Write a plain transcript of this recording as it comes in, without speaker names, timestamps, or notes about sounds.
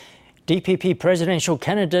DPP presidential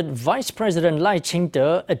candidate Vice President Lai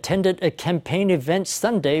Ching-te attended a campaign event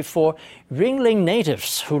Sunday for Ringling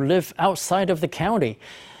natives who live outside of the county.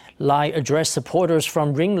 Lai addressed supporters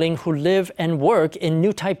from Ringling who live and work in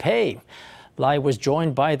New Taipei. Lai was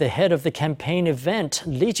joined by the head of the campaign event,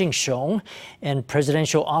 Li Jingxiong, and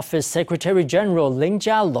Presidential Office Secretary General Lin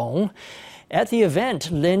Jialong. At the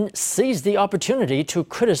event, Lin seized the opportunity to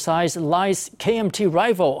criticize Lai's KMT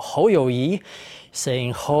rival Hou You-yi,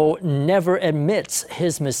 saying Hou never admits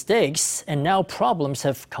his mistakes and now problems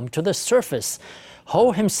have come to the surface.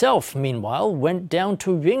 Hou himself, meanwhile, went down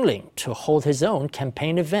to Ringling to hold his own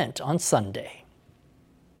campaign event on Sunday.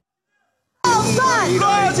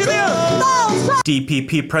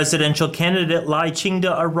 DPP presidential candidate Lai Ching-te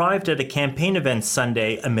arrived at a campaign event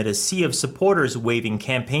Sunday amid a sea of supporters waving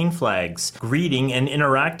campaign flags, greeting and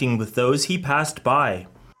interacting with those he passed by.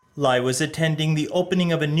 Lai was attending the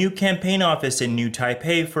opening of a new campaign office in New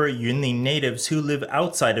Taipei for Yunlin natives who live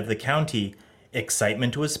outside of the county.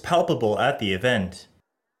 Excitement was palpable at the event.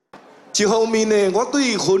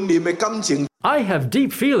 I have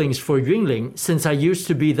deep feelings for Yunlin since I used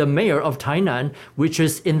to be the mayor of Tainan, which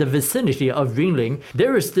is in the vicinity of Ringling.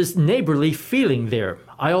 There is this neighborly feeling there.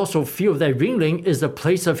 I also feel that Ringling is a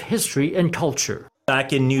place of history and culture.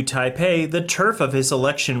 Back in New Taipei, the turf of his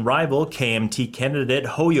election rival, KMT candidate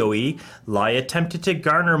Hou You-yi, Lai attempted to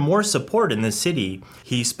garner more support in the city.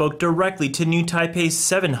 He spoke directly to New Taipei's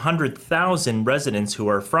 700,000 residents who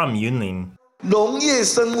are from Yunlin.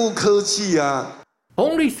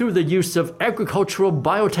 Only through the use of agricultural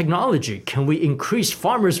biotechnology can we increase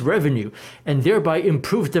farmers' revenue and thereby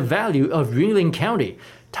improve the value of Ringling County.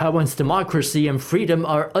 Taiwan's democracy and freedom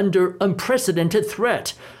are under unprecedented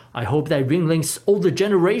threat. I hope that Ringling's older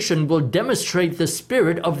generation will demonstrate the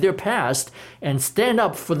spirit of their past and stand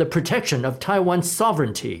up for the protection of Taiwan's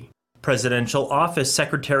sovereignty. Presidential Office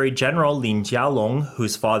Secretary General Lin Jialong,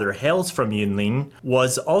 whose father hails from Yunlin,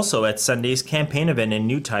 was also at Sunday's campaign event in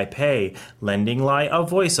New Taipei, lending Lai a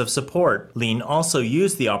voice of support. Lin also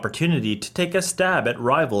used the opportunity to take a stab at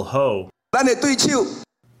rival Hou.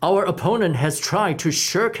 Our opponent has tried to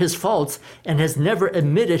shirk his faults and has never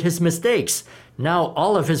admitted his mistakes. Now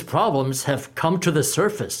all of his problems have come to the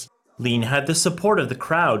surface. Lin had the support of the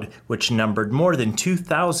crowd, which numbered more than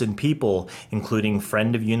 2,000 people, including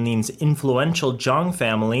friend of Yunlin's influential Zhang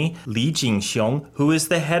family, Li Jingxiong, who is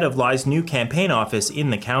the head of Lai's new campaign office in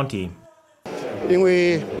the county.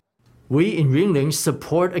 We in Ringling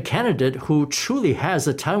support a candidate who truly has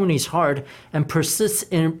a Taiwanese heart and persists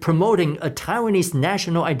in promoting a Taiwanese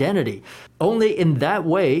national identity. Only in that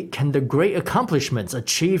way can the great accomplishments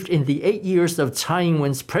achieved in the 8 years of Tsai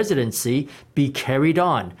Ing-wen's presidency be carried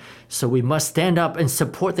on. So we must stand up and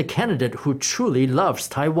support the candidate who truly loves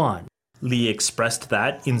Taiwan. Li expressed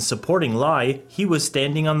that, in supporting Lai, he was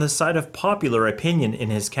standing on the side of popular opinion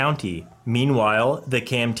in his county. Meanwhile, the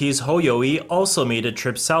KMT's Hou You-yi also made a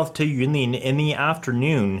trip south to Yunlin in the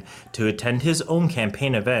afternoon to attend his own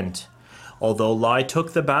campaign event. Although Lai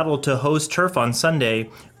took the battle to Hou's turf on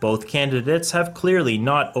Sunday, both candidates have clearly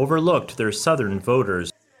not overlooked their southern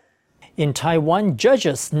voters. In Taiwan,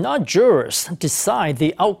 judges, not jurors, decide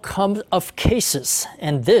the outcome of cases,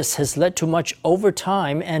 and this has led to much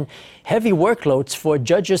overtime and heavy workloads for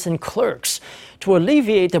judges and clerks. To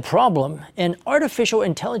alleviate the problem, an artificial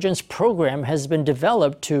intelligence program has been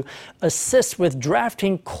developed to assist with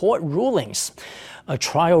drafting court rulings. A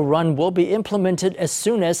trial run will be implemented as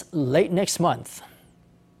soon as late next month.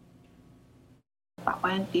 法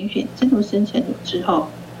官点选制度生成之后，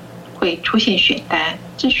会出现选单，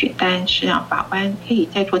这选单是让法官可以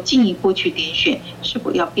再做进一步去点选是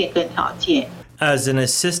否要变更条件。 As an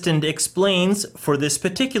assistant explains, for this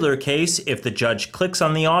particular case, if the judge clicks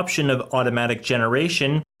on the option of automatic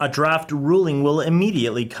generation, a draft ruling will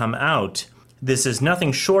immediately come out. This is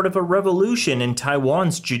nothing short of a revolution in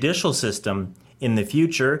Taiwan's judicial system. In the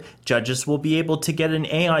future, judges will be able to get an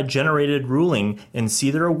AI-generated ruling and see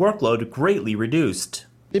their workload greatly reduced.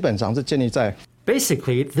 基本上是建立在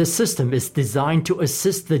Basically, the system is designed to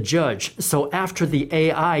assist the judge, so after the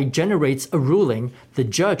AI generates a ruling, the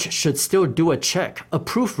judge should still do a check, a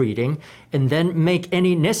proofreading, and then make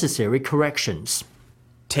any necessary corrections.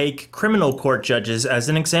 Take criminal court judges as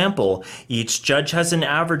an example. Each judge has an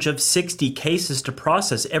average of 60 cases to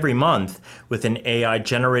process every month. With an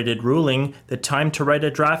AI-generated ruling, the time to write a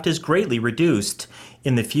draft is greatly reduced.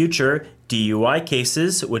 In the future, DUI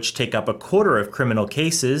cases, which take up a quarter of criminal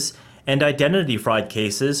cases, and identity fraud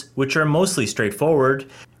cases, which are mostly straightforward,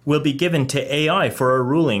 will be given to AI for a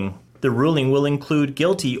ruling. The ruling will include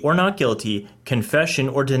guilty or not guilty, confession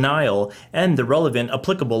or denial, and the relevant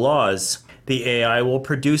applicable laws. The AI will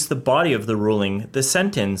produce the body of the ruling, the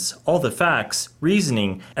sentence, all the facts,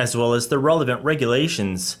 reasoning, as well as the relevant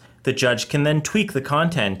regulations. The judge can then tweak the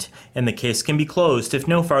content, and the case can be closed if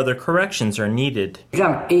no further corrections are needed.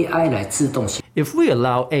 让 AI 来自动性 If we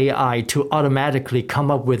allow AI to automatically come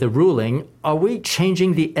up with a ruling, are we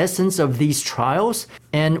changing the essence of these trials?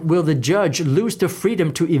 And will the judge lose the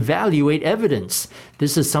freedom to evaluate evidence?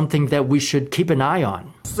 This is something that we should keep an eye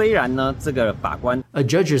on. 虽然呢，这个法官 A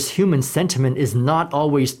judge's human sentiment is not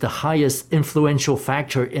always the highest influential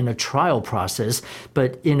factor in a trial process,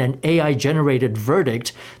 but in an AI-generated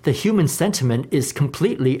verdict, the human sentiment is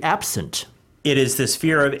completely absent. It is this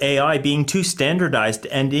fear of AI being too standardized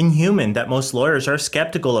and inhuman that most lawyers are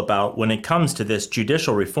skeptical about when it comes to this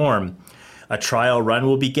judicial reform. A trial run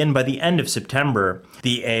will begin by the end of September.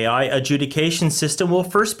 The AI adjudication system will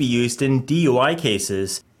first be used in DUI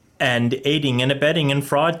cases and aiding and abetting in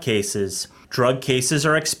fraud cases. Drug cases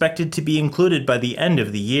are expected to be included by the end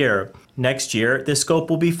of the year. Next year, the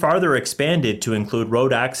scope will be farther expanded to include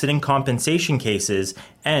road accident compensation cases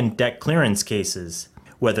and debt clearance cases.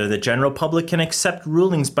 Whether the general public can accept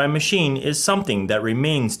rulings by machine is something that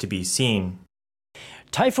remains to be seen.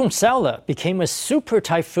 Typhoon Saola became a super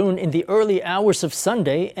typhoon in the early hours of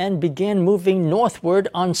Sunday and began moving northward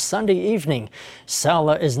on Sunday evening.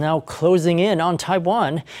 Saola is now closing in on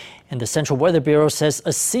Taiwan, and the Central Weather Bureau says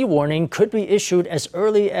a sea warning could be issued as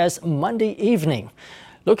early as Monday evening.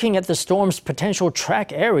 Looking at the storm's potential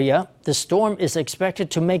track area, the storm is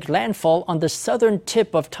expected to make landfall on the southern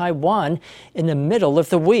tip of Taiwan in the middle of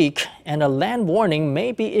the week, and a land warning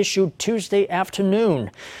may be issued Tuesday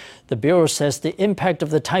afternoon. The Bureau says the impact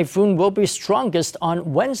of the typhoon will be strongest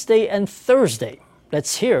on Wednesday and Thursday.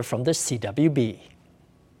 Let's hear from the CWB.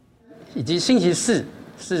 以及星期四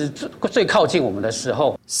是最靠近我们的时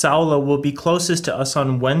候。 Saola will be closest to us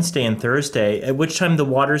on Wednesday and Thursday, at which time the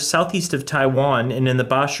waters southeast of Taiwan and in the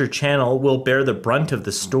Bashir Channel will bear the brunt of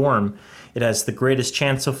the storm. It has the greatest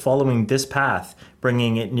chance of following this path,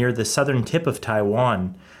 bringing it near the southern tip of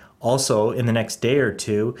Taiwan. Also, in the next day or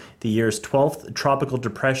two, the year's 12th tropical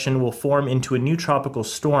depression will form into a new tropical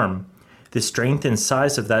storm. The strength and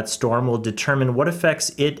size of that storm will determine what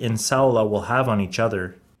effects it and Saola will have on each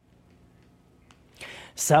other.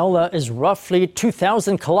 Saola is roughly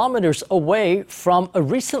 2,000 kilometers away from a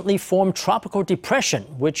recently formed tropical depression,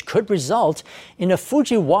 which could result in a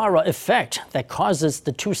Fujiwara effect that causes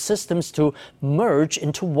the two systems to merge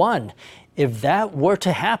into one. If that were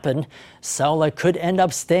to happen, Saola could end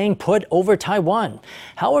up staying put over Taiwan.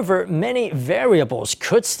 However, many variables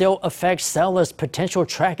could still affect Saola's potential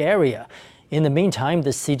track area. In the meantime,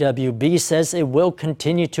 the CWB says it will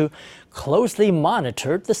continue to closely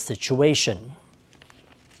monitor the situation.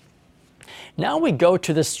 Now we go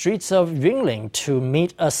to the streets of Yunlin to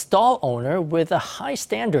meet a stall owner with a high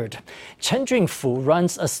standard. Chen Junfu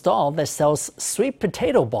runs a stall that sells sweet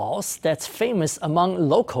potato balls that's famous among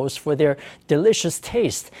locals for their delicious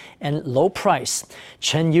taste and low price.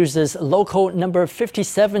 Chen uses local number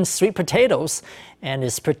 57 sweet potatoes and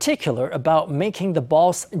is particular about making the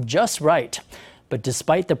balls just right. But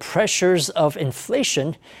despite the pressures of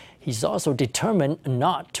inflation, he's also determined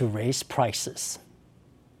not to raise prices.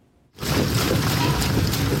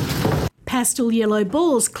 Pastel yellow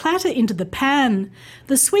balls clatter into the pan.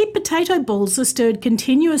 The sweet potato balls are stirred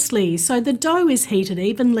continuously so the dough is heated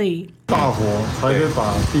evenly.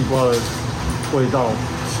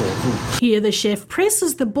 Here the chef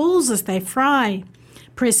presses the balls as they fry.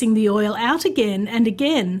 Pressing the oil out again and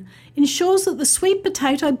again ensures that the sweet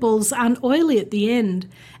potato balls aren't oily at the end,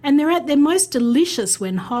 and they're at their most delicious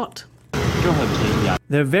when hot.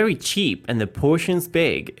 They're very cheap and the portion's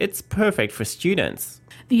big. It's perfect for students.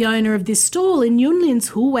 The owner of this stall in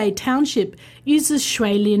Yunlin's Huwei Township uses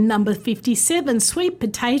Shuilin number 57 sweet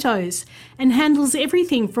potatoes and handles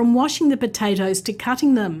everything from washing the potatoes to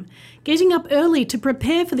cutting them, getting up early to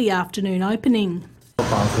prepare for the afternoon opening.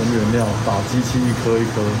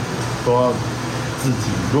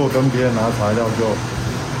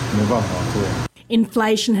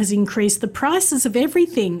 Inflation has increased the prices of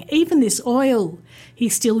everything, even this oil. He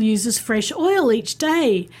still uses fresh oil each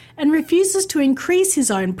day and refuses to increase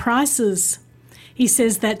his own prices. He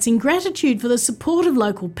says that's in gratitude for the support of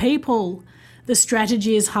local people. The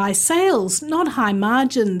strategy is high sales, not high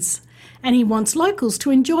margins. And he wants locals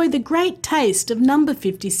to enjoy the great taste of number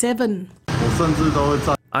 57.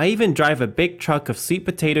 I even drive a big truck of sweet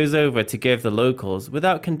potatoes over to give the locals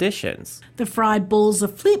without conditions. The fried balls are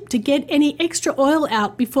flipped to get any extra oil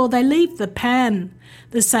out before they leave the pan.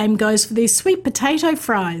 The same goes for these sweet potato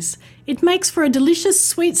fries. It makes for a delicious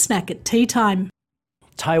sweet snack at tea time.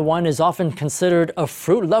 Taiwan is often considered a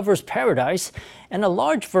fruit lover's paradise, and a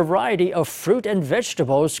large variety of fruit and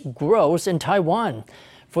vegetables grows in Taiwan.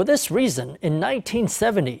 For this reason, in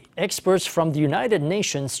 1970, experts from the United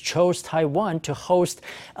Nations chose Taiwan to host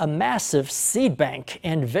a massive seed bank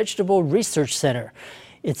and vegetable research center.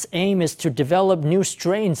 Its aim is to develop new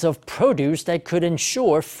strains of produce that could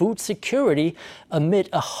ensure food security amid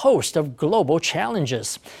a host of global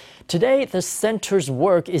challenges. Today, the center's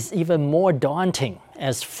work is even more daunting,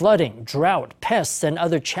 as flooding, drought, pests, and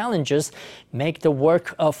other challenges make the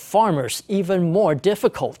work of farmers even more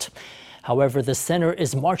difficult. However, the center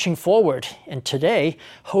is marching forward and today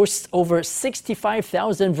hosts over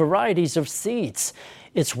 65,000 varieties of seeds.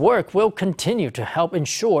 Its work will continue to help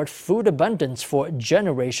ensure food abundance for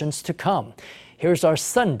generations to come. Here's our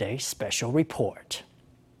Sunday special report.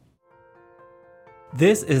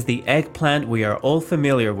 This is the eggplant we are all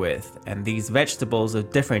familiar with, and these vegetables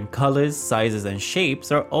of different colors, sizes, and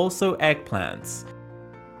shapes are also eggplants.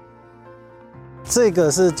 这个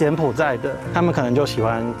是柬埔寨的，他们可能就喜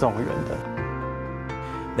欢这种圆的。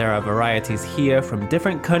There are varieties here from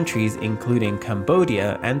different countries, including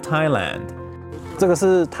Cambodia and Thailand. 这个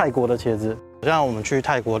是泰国的茄子，像我们去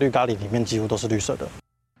泰国绿咖喱里面几乎都是绿色的。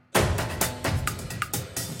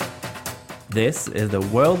This is the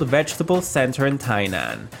World Vegetable Center in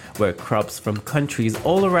Tainan, where crops from countries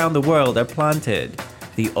all around the world are planted.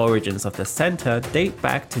 The origins of the center date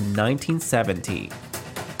back to 1970.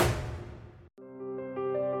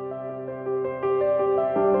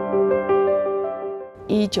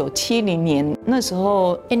 In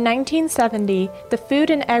 1970, the Food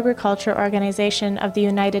and Agriculture Organization of the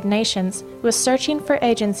United Nations was searching for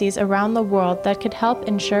agencies around the world that could help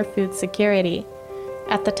ensure food security.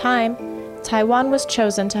 At the time, Taiwan was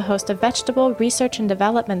chosen to host a vegetable research and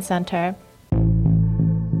development center.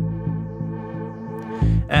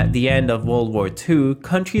 At the end of World War II,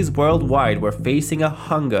 countries worldwide were facing a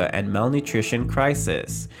hunger and malnutrition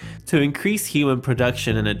crisis. To increase human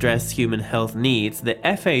production and address human health needs, the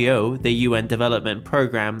FAO, the UN Development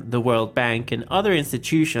Programme, the World Bank, and other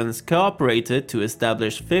institutions cooperated to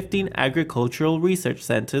establish 15 agricultural research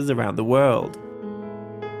centers around the world.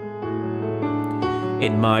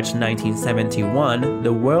 In March 1971,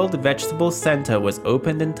 the World Vegetable Center was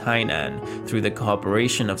opened in Tainan through the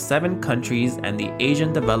cooperation of 7 countries and the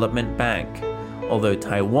Asian Development Bank. Although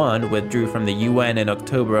Taiwan withdrew from the UN in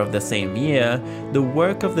October of the same year, the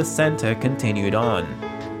work of the center continued on.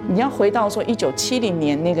 你要回到说1970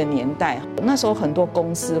年那个年代，那时候很多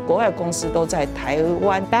公司，国外公司都在台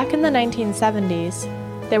湾。Back in the 1970s,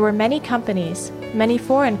 there were many companies, many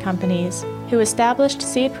foreign companies, who established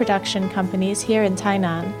seed production companies here in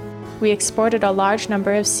Tainan. We exported a large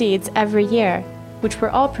number of seeds every year, which were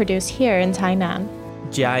all produced here in Tainan.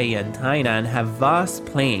 Jiayi and Tainan have vast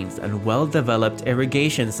plains and well-developed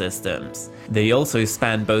irrigation systems. They also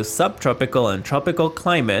span both subtropical and tropical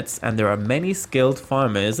climates, and there are many skilled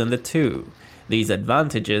farmers in the two. These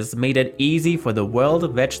advantages made it easy for the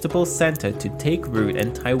World Vegetable Center to take root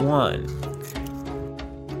in Taiwan.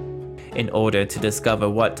 In order to discover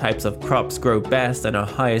what types of crops grow best and are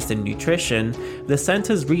highest in nutrition, the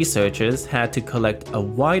center's researchers had to collect a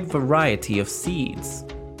wide variety of seeds.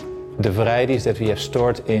 The varieties that we have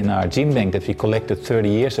stored in our gene bank that we collected 30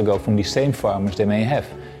 years ago from the same farmers they may have,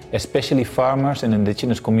 especially farmers and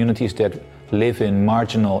indigenous communities that live in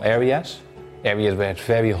marginal areas where it's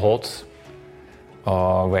very hot,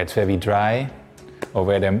 or where it's very dry, or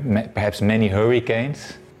where there are perhaps many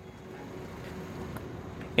hurricanes.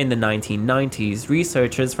 In the 1990s,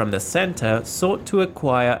 researchers from the center sought to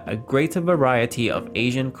acquire a greater variety of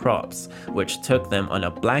Asian crops, which took them on a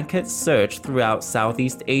blanket search throughout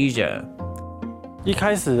Southeast Asia. 一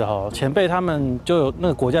开始前辈他们就有那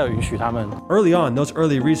个国家有允许他们。Early on, those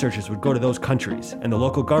early researchers would go to those countries, and the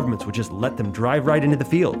local governments would just let them drive right into the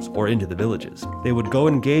fields or into the villages. They would go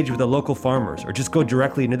engage with the local farmers, or just go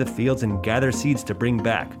directly into the fields and gather seeds to bring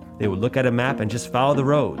back. They would look at a map and just follow the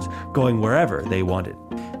roads, going wherever they wanted.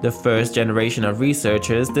 The first generation of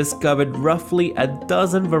researchers discovered roughly a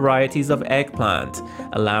dozen varieties of eggplant,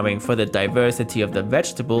 allowing for the diversity of the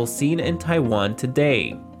vegetables seen in Taiwan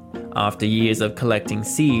today. After years of collecting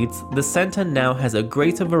seeds, the center now has a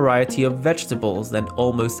greater variety of vegetables than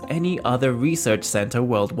almost any other research center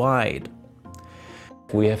worldwide.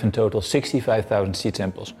 We have in total 65,000 seed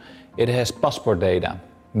samples. It has passport data,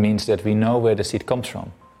 means that we know where the seed comes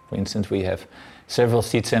from. For instance, we have several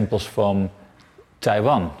seed samples from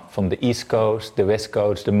Taiwan, from the east coast, the west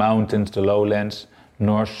coast, the mountains, the lowlands,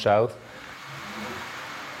 north, south.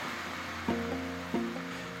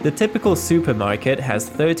 The typical supermarket has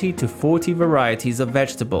 30 to 40 varieties of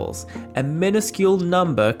vegetables, a minuscule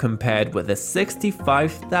number compared with the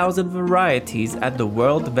 65,000 varieties at the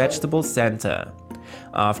World Vegetable Center.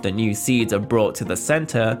 After new seeds are brought to the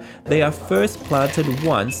center, they are first planted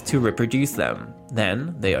once to reproduce them.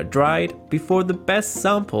 Then they are dried before the best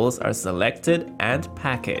samples are selected and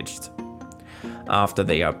packaged. After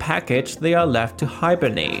they are packaged, they are left to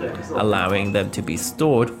hibernate, allowing them to be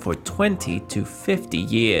stored for 20 to 50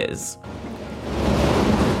 years.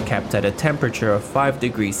 Kept at a temperature of 5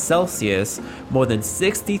 degrees Celsius, more than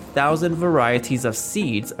 60,000 varieties of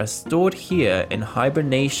seeds are stored here in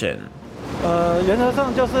hibernation. 原则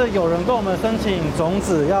上就是有人跟我们申请种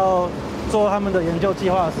子要做他们的研究计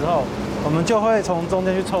划的时候，我们就会从中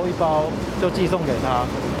间去抽一包，就寄送给他。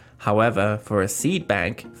However, for a seed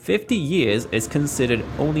bank, 50 years is considered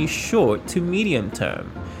only short to medium term.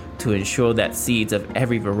 To ensure that seeds of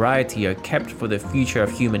every variety are kept for the future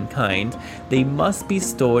of humankind, they must be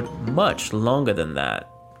stored much longer than that.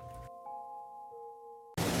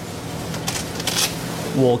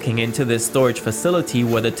 Walking into this storage facility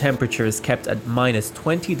where the temperature is kept at minus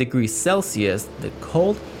 20 degrees Celsius, the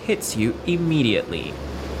cold hits you immediately.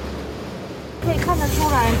 可以看得出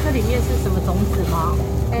来这里面是什么种子吗？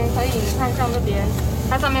可以看像这边，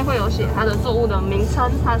它上面会有写它的作物的名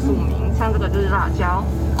称、它属名，像这个就是辣椒，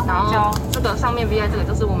然后这个上面 VI 这个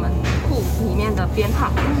就是我们库里面的编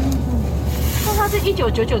号。那它是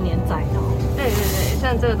1999年载的。对对对，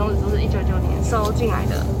像这个东西都是1999年收进来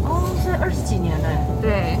的。哦，是20几年嘞。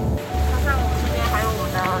对，像我们这边还有我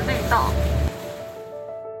们的绿豆。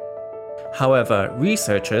However,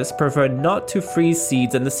 researchers prefer not to freeze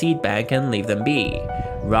seeds in the seed bank and leave them be.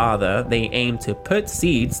 Rather, they aim to put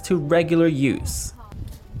seeds to regular use.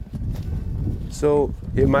 So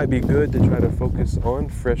it might be good to try to focus on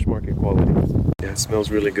fresh market quality. Yeah, it smells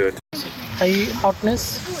really good. High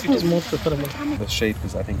hotness is more preferable. The shape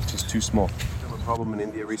is, I think, just too small. A problem in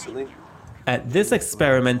India recently. At this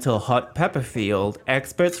experimental hot pepper field,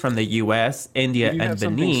 experts from the US, India, and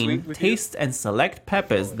Benin taste and select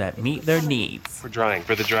peppers that meet their needs. For drying,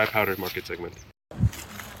 for the dry powdered market segment.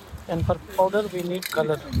 And for powder, we need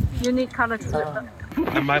color. You need color to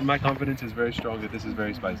And my confidence is very strong that this is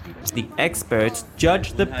very spicy. The experts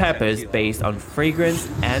judge the peppers based on fragrance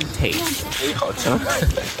and taste.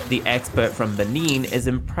 The expert from Benin is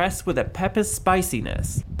impressed with the pepper's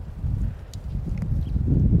spiciness.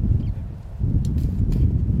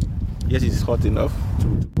 Yes, it's hot enough.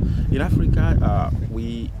 In Africa,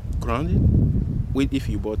 we ground it. If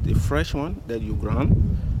you bought a fresh one, then you ground,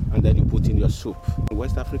 and then you put in your soup. In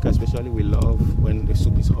West Africa especially, we love when the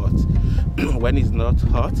soup is hot. When it's not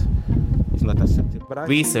hot, it's not acceptable.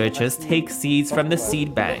 Researchers take seeds from the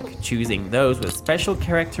seed bank, choosing those with special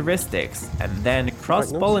characteristics, and then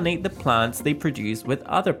cross-pollinate the plants they produce with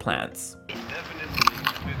other plants.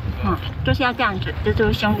 就是要这样子，这就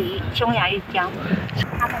是匈牙利姜，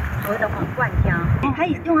他们所谓的皇冠姜，可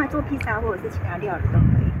以用来做披萨或者是其他料理都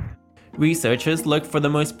可以。Researchers look for the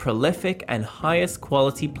most prolific and highest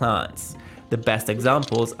quality plants. The best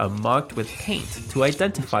examples are marked with paint to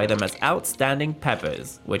identify them as outstanding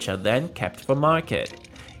peppers, which are then kept for market.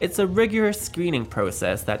 It's a rigorous screening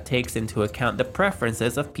process that takes into account the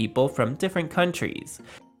preferences of people from different countries.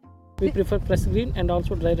 We prefer fresh green and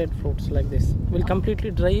also dry red fruits like this. We'll completely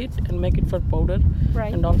dry it and make it for powder,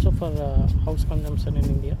 right, and also for house consumption in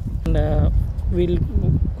India. And we'll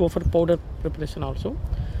go for powder preparation also.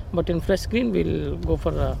 But in fresh green, we'll go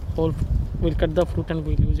for whole. We'll cut the fruit and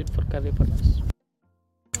we'll use it for curry purpose.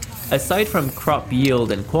 Aside from crop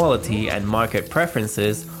yield and quality and market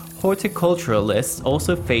preferences, horticulturalists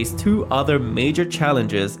also face two other major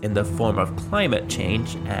challenges in the form of climate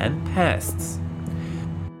change and pests.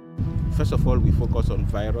 First of all, we focus on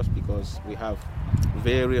virus because we have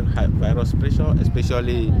very high virus pressure,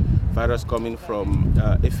 especially virus coming from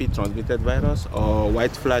aphid-transmitted virus or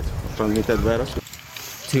white fly transmitted virus.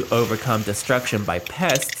 To overcome destruction by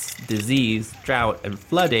pests, disease, drought, and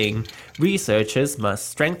flooding, researchers must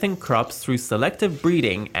strengthen crops through selective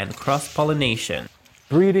breeding and cross-pollination.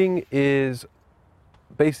 Breeding is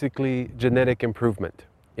basically genetic improvement.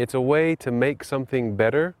 It's a way to make something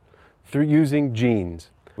better through using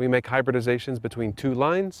genes. We make hybridizations between two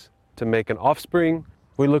lines to make an offspring.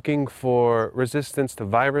 We're looking for resistance to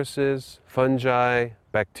viruses, fungi,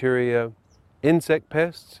 bacteria, insect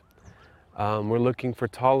pests. We're looking for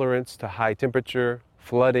tolerance to high temperature,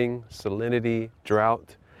 flooding, salinity,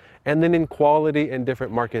 drought, and then in quality and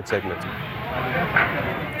different market segments.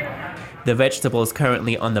 The vegetables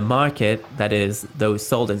currently on the market, that is, those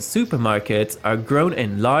sold in supermarkets, are grown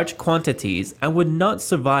in large quantities and would not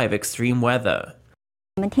survive extreme weather.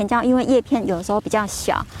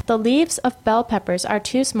 The leaves of bell peppers are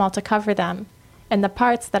too small to cover them, and the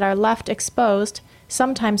parts that are left exposed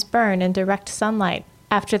sometimes burn in direct sunlight.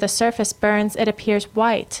 After the surface burns, it appears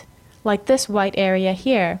white, like this white area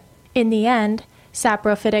here. In the end,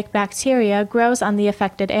 saprophytic bacteria grows on the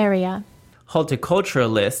affected area.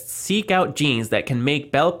 Horticulturalists seek out genes that can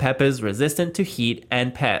make bell peppers resistant to heat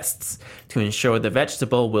and pests to ensure the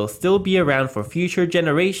vegetable will still be around for future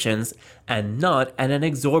generations and not at an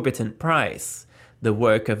exorbitant price. The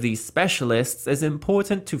work of these specialists is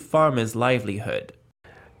important to farmers' livelihood.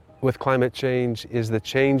 With climate change is the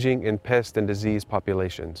changing in pest and disease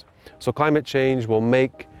populations. So climate change will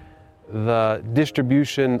make the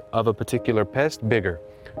distribution of a particular pest bigger.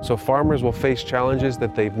 So farmers will face challenges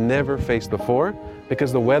that they've never faced before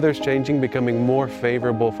because the weather's changing, becoming more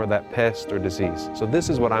favorable for that pest or disease. So this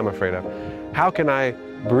is what I'm afraid of. How can I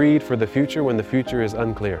breed for the future when the future is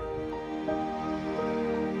unclear?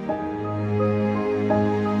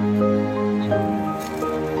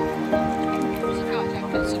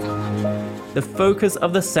 The focus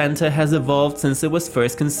of the center has evolved since it was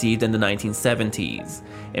first conceived in the 1970s.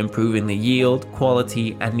 Improving the yield,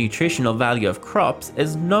 quality, and nutritional value of crops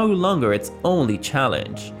is no longer its only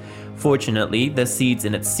challenge. Fortunately, the seeds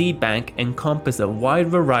in its seed bank encompass a wide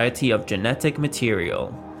variety of genetic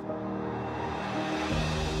material.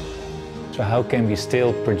 So how can we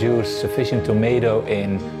still produce sufficient tomato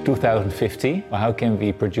in 2050? Or how can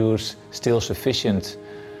we produce still sufficient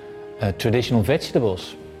traditional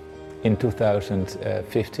vegetables in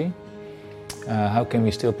 2050? How can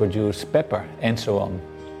we still produce pepper and so on?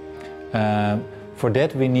 For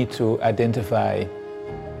that we need to identify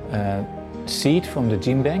seed from the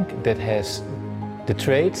gene bank that has the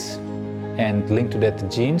traits and linked to that the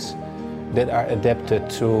genes that are adapted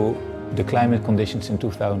to the climate conditions in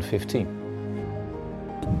 2050.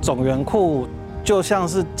 种源库就像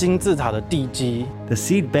是金字塔的地基。 The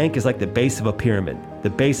seed bank is like the base of a pyramid, the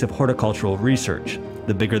base of horticultural research.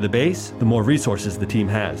 The bigger the base, the more resources the team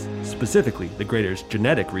has, specifically the greater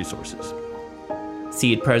genetic resources.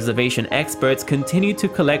 Seed preservation experts continue to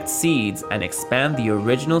collect seeds and expand the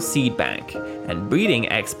original seed bank, and breeding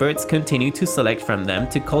experts continue to select from them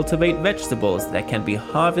to cultivate vegetables that can be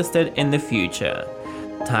harvested in the future.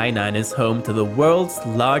 Tainan is home to the world's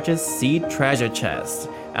largest seed treasure chest,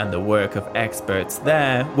 and the work of experts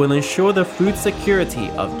there will ensure the food security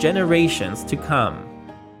of generations to come.